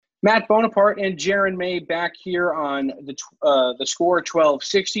Matt Bonaparte and Jaron May back here on the Score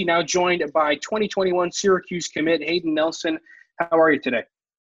 1260, now joined by 2021 Syracuse commit Hayden Nelson. How are you today?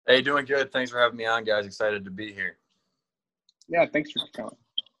 Hey, doing good. Thanks for having me on, guys. Excited to be here. Yeah, thanks for coming.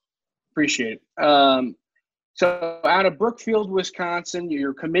 Appreciate it. So out of Brookfield, Wisconsin,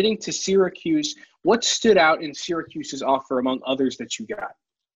 you're committing to Syracuse. What stood out in Syracuse's offer among others that you got?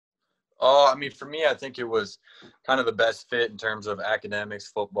 Oh, I mean, for me, I think it was kind of the best fit in terms of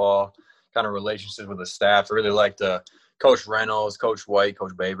academics, football, kind of relationships with the staff. I really liked Coach Reynolds, Coach White,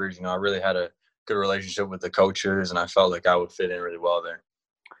 Coach Babers. You know, I really had a good relationship with the coaches, and I felt like I would fit in really well there.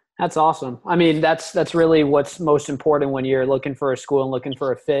 That's awesome. I mean, that's really what's most important when you're looking for a school and looking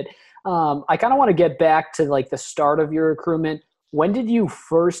for a fit. I kind of want to get back to like the start of your recruitment. When did you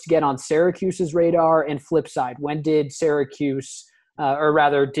first get on Syracuse's radar? And flip side, when did Syracuse or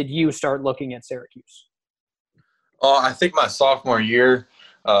rather, did you start looking at Syracuse? Oh, I think my sophomore year,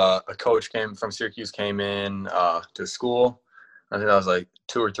 a coach from Syracuse came in to school. I think that was like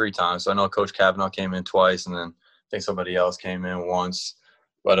 2 or 3 times. So I know Coach Kavanaugh came in twice, and then I think somebody else came in once.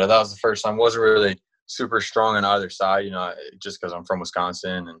 But that was the first time. Wasn't really super strong on either side, you know, just because I'm from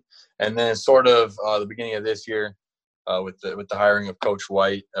Wisconsin. And then sort of the beginning of this year with the hiring of Coach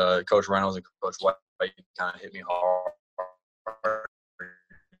White, Coach Reynolds and Coach White kind of hit me hard.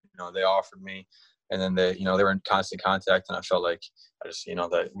 You know, they offered me, and then they were in constant contact, and I felt like I just,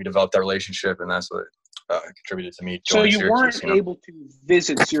 that we developed that relationship, and that's what contributed to me joining Syracuse. So you weren't able to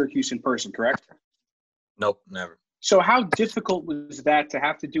visit Syracuse in person, correct? Nope, never. So how difficult was that to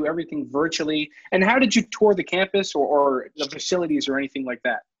have to do everything virtually? And how did you tour the campus or the facilities or anything like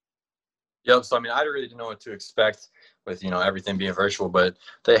that? Yep. So, I mean, I really didn't know what to expect with, everything being virtual, but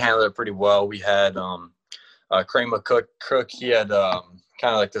they handled it pretty well. We had Kramer Cook. He had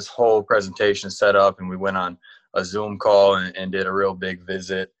kind of like this whole presentation set up, and we went on a Zoom call and did a real big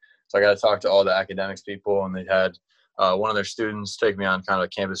visit. So I got to talk to all the academics people, and they had one of their students take me on kind of a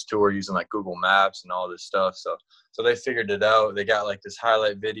campus tour using like Google Maps and all this stuff. So they figured it out. They got like this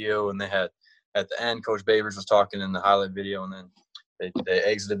highlight video, and they had at the end, Coach Babers was talking in the highlight video, and then they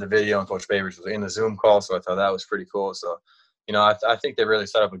exited the video, and Coach Babers was in the Zoom call. So I thought that was pretty cool. So, I think they really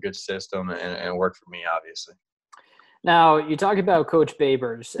set up a good system and worked for me, obviously. Now, you talk about Coach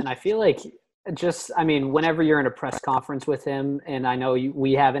Babers, and I feel like whenever you're in a press conference with him, and I know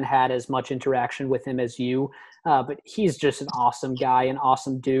we haven't had as much interaction with him as you, but he's just an awesome guy, an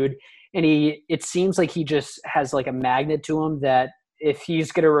awesome dude. And it seems like he just has like a magnet to him that if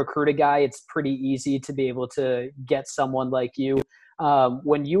he's going to recruit a guy, it's pretty easy to be able to get someone like you.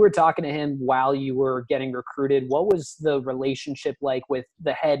 When you were talking to him while you were getting recruited, what was the relationship like with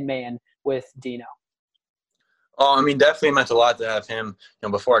the head man, with Dino? Oh, I mean, definitely meant a lot to have him.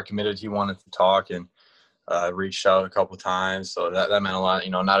 Before I committed, he wanted to talk and reached out a couple of times. So that meant a lot.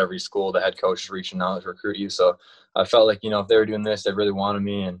 Not every school, the head coach is reaching out to recruit you. So I felt like, if they were doing this, they really wanted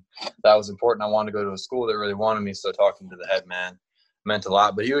me. And that was important. I wanted to go to a school that really wanted me. So talking to the head man meant a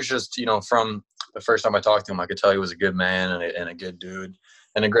lot. But he was just, from the first time I talked to him, I could tell he was a good man and a good dude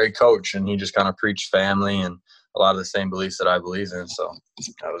and a great coach. And he just kind of preached family and a lot of the same beliefs that I believe in. So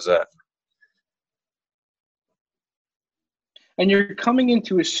that was that. And you're coming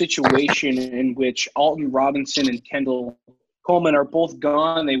into a situation in which Alton Robinson and Kendall Coleman are both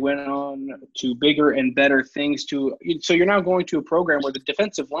gone. They went on to bigger and better things. So you're now going to a program where the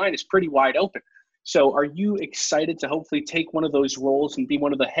defensive line is pretty wide open. So are you excited to hopefully take one of those roles and be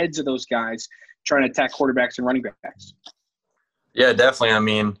one of the heads of those guys trying to attack quarterbacks and running backs? Yeah, definitely. I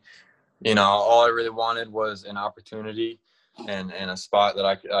mean, all I really wanted was an opportunity and a spot that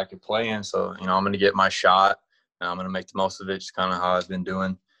I could play in. So, I'm going to get my shot. I'm going to make the most of it, just kind of how I've been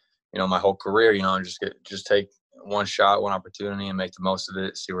doing, my whole career, just take one shot, one opportunity and make the most of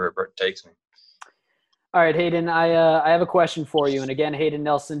it, see where it takes me. All right, Hayden, I have a question for you. And again, Hayden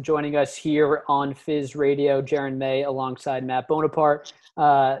Nelson joining us here on Fizz Radio, Jaron May alongside Matt Bonaparte.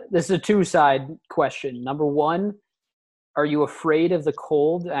 This is a 2-side question. Number 1, are you afraid of the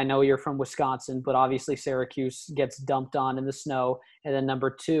cold? I know you're from Wisconsin, but obviously Syracuse gets dumped on in the snow. And then number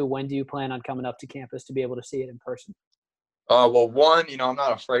 2, when do you plan on coming up to campus to be able to see it in person? Well, 1, I'm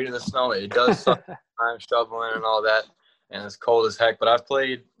not afraid of the snow. It does suck. I'm shoveling and all that, and it's cold as heck. But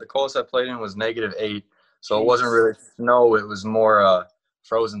the coldest I played in was -8, so Jeez. It wasn't really snow. It was more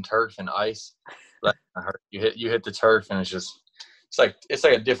frozen turf and ice. Like you hit the turf, and it's like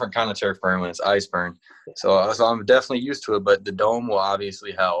a different kind of turf burn when it's ice burn. So I'm definitely used to it, but the dome will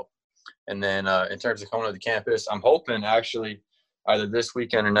obviously help. And then in terms of coming to the campus, I'm hoping actually either this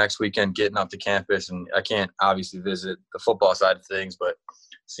weekend or next weekend getting up to campus. And I can't obviously visit the football side of things, but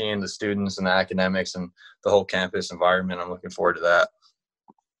seeing the students and the academics and the whole campus environment, I'm looking forward to that.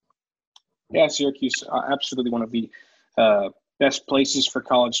 Yeah, Syracuse, absolutely one of the best places for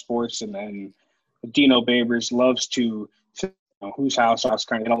college sports, and then Dino Babers loves to whose house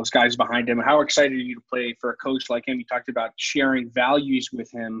kind of get all those guys behind him. How excited are you to play for a coach like him? You talked about sharing values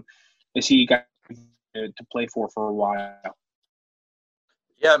with him as he got to play for a while.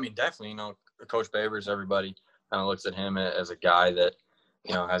 Yeah, I mean, definitely. Coach Babers, everybody kind of looks at him as a guy that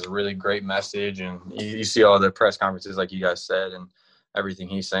has a really great message, and you see all the press conferences like you guys said, and everything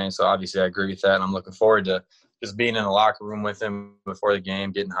he's saying. So obviously, I agree with that, and I'm looking forward to just being in the locker room with him before the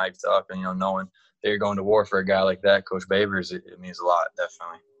game, getting hyped up, and knowing that you're going to war for a guy like that, Coach Babers. It means a lot,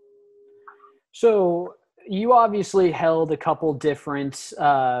 definitely. So you obviously held a couple different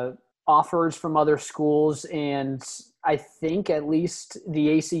offers from other schools, and I think at least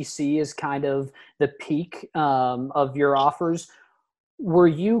the ACC is kind of the peak of your offers. Were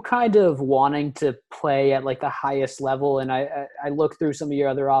you kind of wanting to play at like the highest level? And I looked through some of your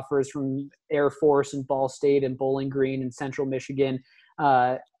other offers from Air Force and Ball State and Bowling Green and Central Michigan.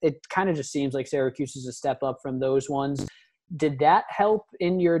 It kind of just seems like Syracuse is a step up from those ones. Did that help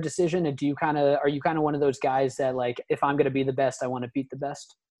in your decision? And are you kind of one of those guys that, like, if I'm going to be the best, I want to beat the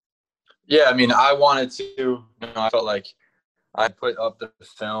best? Yeah, I mean, I wanted to. I felt like I put up the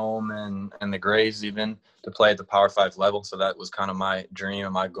film and the grades even to play at the Power 5 level. So that was kind of my dream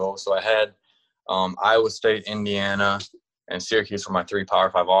and my goal. So I had Iowa State, Indiana, and Syracuse were my 3 Power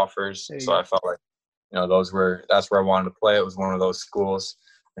 5 offers. So I felt like, that's where I wanted to play. It was one of those schools,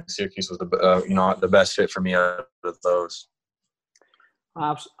 and Syracuse was the best fit for me out of those.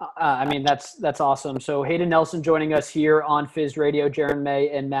 I mean, that's awesome. So Hayden Nelson joining us here on Fizz Radio, Jaron May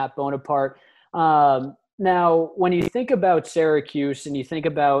and Matt Bonaparte. Now, when you think about Syracuse and you think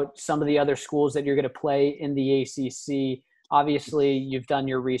about some of the other schools that you're going to play in the ACC, obviously you've done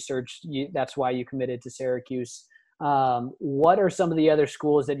your research. That's why you committed to Syracuse. What are some of the other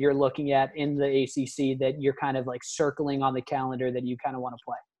schools that you're looking at in the ACC that you're kind of like circling on the calendar that you kind of want to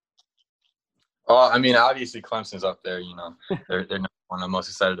play? I mean, obviously Clemson's up there. They're number one. I'm most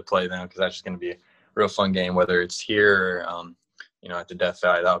excited to play them because that's just going to be a real fun game, whether it's here or, at the Death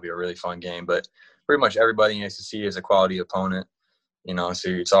Valley. That'll be a really fun game. But pretty much everybody in ACC is a quality opponent, so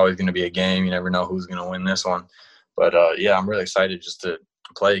it's always going to be a game. You never know who's going to win this one. But, yeah, I'm really excited just to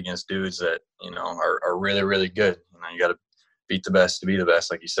play against dudes that, are really, really good. You got to beat the best to be the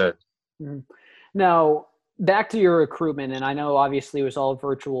best, like you said. Mm-hmm. Now, back to your recruitment, and I know obviously it was all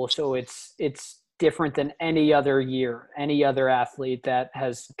virtual, so it's different than any other year, any other athlete that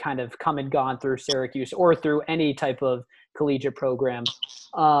has kind of come and gone through Syracuse or through any type of collegiate program.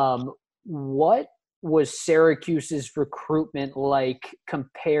 What was Syracuse's recruitment like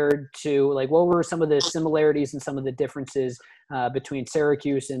compared to, like, what were some of the similarities and some of the differences between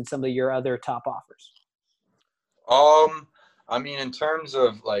Syracuse and some of your other top offers? I mean, in terms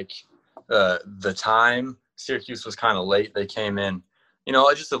of like the time, Syracuse was kind of late. They came in,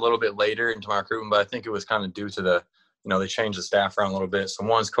 just a little bit later into my recruitment, but I think it was kind of due to they changed the staff around a little bit. So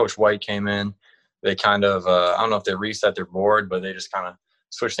once Coach White came in, they kind of, I don't know if they reset their board, but they just kind of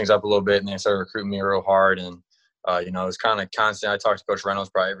switched things up a little bit, and they started recruiting me real hard. And, it was kind of constant. I talked to Coach Reynolds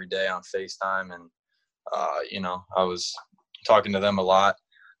probably every day on FaceTime, and, I was talking to them a lot.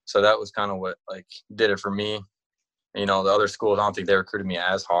 So that was kind of what, like, did it for me. The other schools, I don't think they recruited me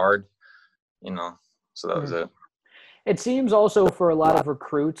as hard, so that was it. It seems also for a lot of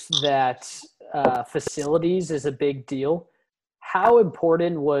recruits that facilities is a big deal. How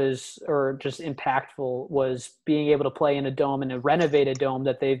important was, or just impactful was, being able to play in a dome, in a renovated dome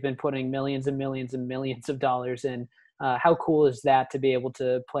that they've been putting millions and millions and millions of dollars in? How cool is that to be able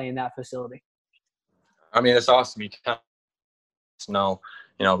to play in that facility? I mean, it's awesome. You kind of snow,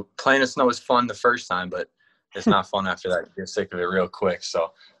 playing in snow is fun the first time, but it's not fun after that. You get sick of it real quick.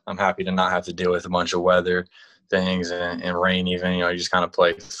 So I'm happy to not have to deal with a bunch of weather things and rain even. You just kind of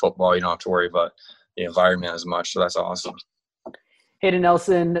play football. You don't have to worry about the environment as much. So that's awesome. Hayden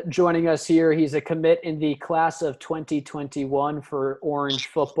Nelson joining us here. He's a commit in the class of 2021 for Orange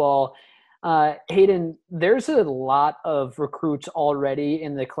football. Hayden, there's a lot of recruits already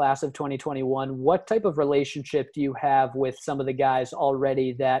in the class of 2021. What type of relationship do you have with some of the guys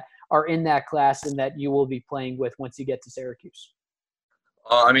already that are in that class and that you will be playing with once you get to Syracuse?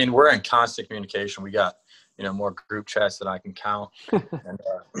 I mean, we're in constant communication. We got, more group chats that I can count,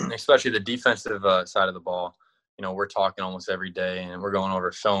 and especially the defensive side of the ball. We're talking almost every day, and we're going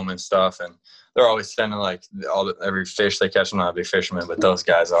over film and stuff, and they're always sending like every fish they catch. I'm not a big fisherman, but those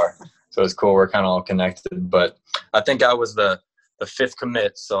guys are. So it's cool. We're kind of all connected. But I think I was the fifth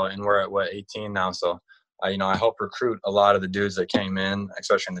commit. So, and we're at 18 now. So I helped recruit a lot of the dudes that came in,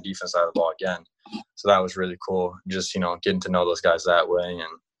 especially on the defense side of the ball again. So that was really cool. Just, getting to know those guys that way.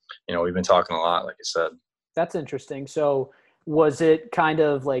 And, we've been talking a lot, like I said. That's interesting. So was it kind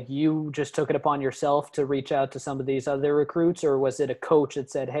of like you just took it upon yourself to reach out to some of these other recruits, or was it a coach that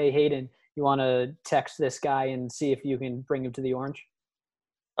said, hey, Hayden, you want to text this guy and see if you can bring him to the Orange?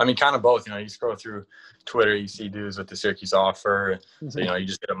 I mean, kind of both. You scroll through Twitter, you see dudes with the Syracuse offer. So, you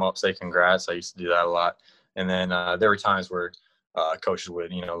just hit them up, say congrats. I used to do that a lot. And then there were times where coaches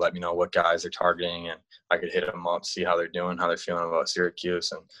would, let me know what guys they're targeting, and I could hit them up, see how they're doing, how they're feeling about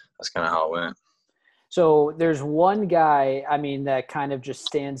Syracuse. And that's kind of how it went. So there's one guy, that kind of just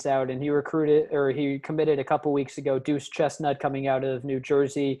stands out, and he committed a couple weeks ago, Deuce Chestnut, coming out of New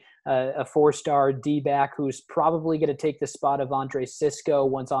Jersey, a 4-star D-back who's probably going to take the spot of Andre Cisco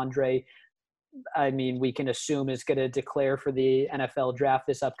once Andre, we can assume is going to declare for the NFL draft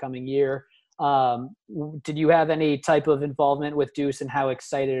this upcoming year. Did you have any type of involvement with Deuce, and how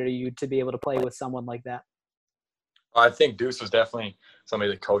excited are you to be able to play with someone like that? I think Deuce was definitely somebody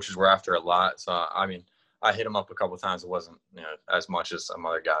the coaches were after a lot. So, I hit him up a couple of times. It wasn't, as much as some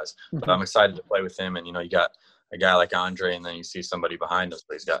other guys. But I'm excited to play with him. And, you got a guy like Andre, and then you see somebody behind him. So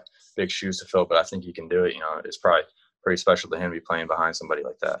he's got big shoes to fill, but I think he can do it. It's probably pretty special to him to be playing behind somebody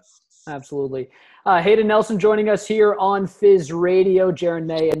like that. Absolutely. Hayden Nelson joining us here on Fizz Radio. Jaron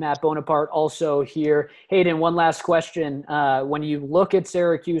May and Matt Bonaparte also here. Hayden, one last question. When you look at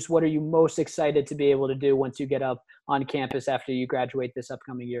Syracuse, what are you most excited to be able to do once you get up on campus after you graduate this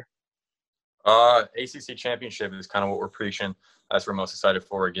upcoming year? ACC championship is kind of what we're preaching. That's what we're most excited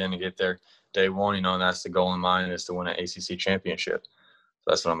for, again, to get there day one, and that's the goal in mind, is to win an ACC championship.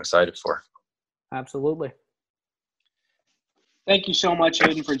 So that's what I'm excited for. Absolutely. Thank you so much,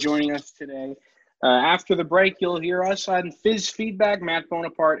 Hayden, for joining us today. After the break, you'll hear us on Fizz Feedback, Matt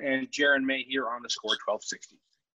Bonaparte and Jaron May here on the Score 1260.